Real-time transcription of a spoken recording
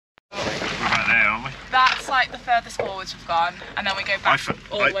there, aren't we? That's like the furthest forwards we've gone, and then we go back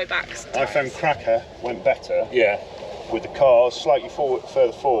all the way back. I found Cracker went better. Yeah. With the cars slightly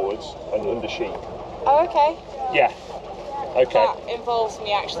further forwards and under sheet. Oh, okay. Yeah. Okay. That involves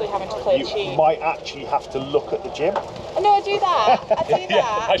me actually having to clear the sheet. You might actually have to look at the gym. No, I do that. I do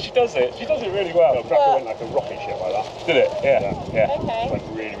that. Yeah, she does it. She does it really well. No, Cracker went like a rocket ship like that. Did it? Yeah. Yeah. Okay. Went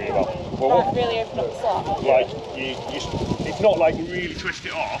really, really well. Right, really open up the slot. Like it's not like really twist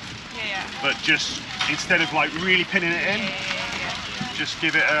it off, Yeah. but just instead of like really pinning it in, just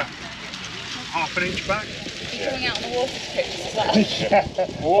give it a half an inch back. Coming out on the water pitch, is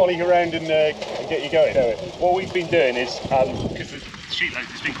that? Walling around and get you going. What we've been doing is, because the sheet load,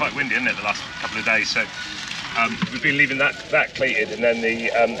 it's been quite windy, isn't it, the last couple of days, so we've been leaving that cleated, and then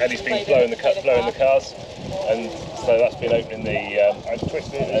the Ellie's been blowing the cars, and so that's been opening the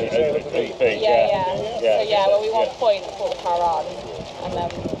Twisting it opening the feet. Yeah. So well, we want point to put the car on, and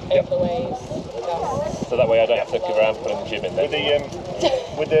then over the waves. So that way I don't have to look around putting the gym in there.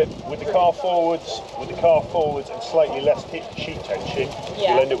 With the car forwards, and slightly less sheet tension,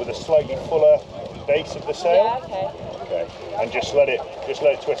 you'll end up with a slightly fuller base of the sail. Yeah, okay. Okay. And just let it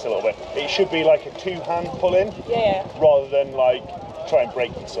twist a little bit. It should be like a two-hand pull in, rather than like try and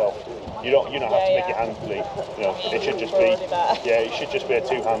break yourself. You don't have to make your hand bleed. You know, it should just be it should just be a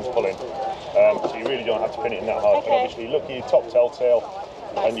two-hand pull in. So you really don't have to pin it in that hard. Okay. But obviously look at your top telltale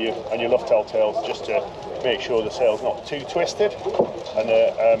and your left telltales just to make sure the sail's not too twisted. And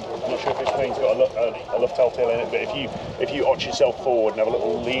I'm not sure if this thing's got a left telltale in it, but if you arch yourself forward and have a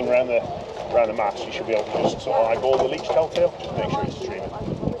little lean around the mast, you should be able to just sort of eyeball the leech telltale, just make sure it's streaming.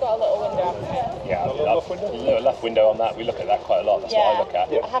 We've got a little window, haven't we? Yeah, a left window on that. We look at that quite a lot. That's what I look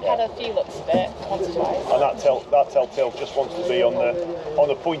at. I have had a few looks at it, once or twice. And that telltale just wants to be on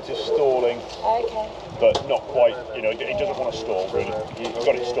the point of stalling. Okay. But not quite, it doesn't want to stall really. You've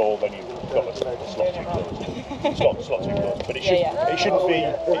got it stalled, then you've got the slot too close. Slot too close. But it shouldn't be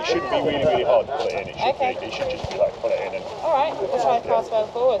really, really hard to put it in. It should just be like put it in. Alright, we'll try and crossbow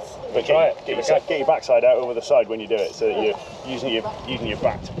forwards. But get your backside out over the side when you do it, so that you're using your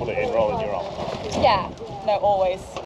back to pull it in rather than your arm. Yeah, no, always.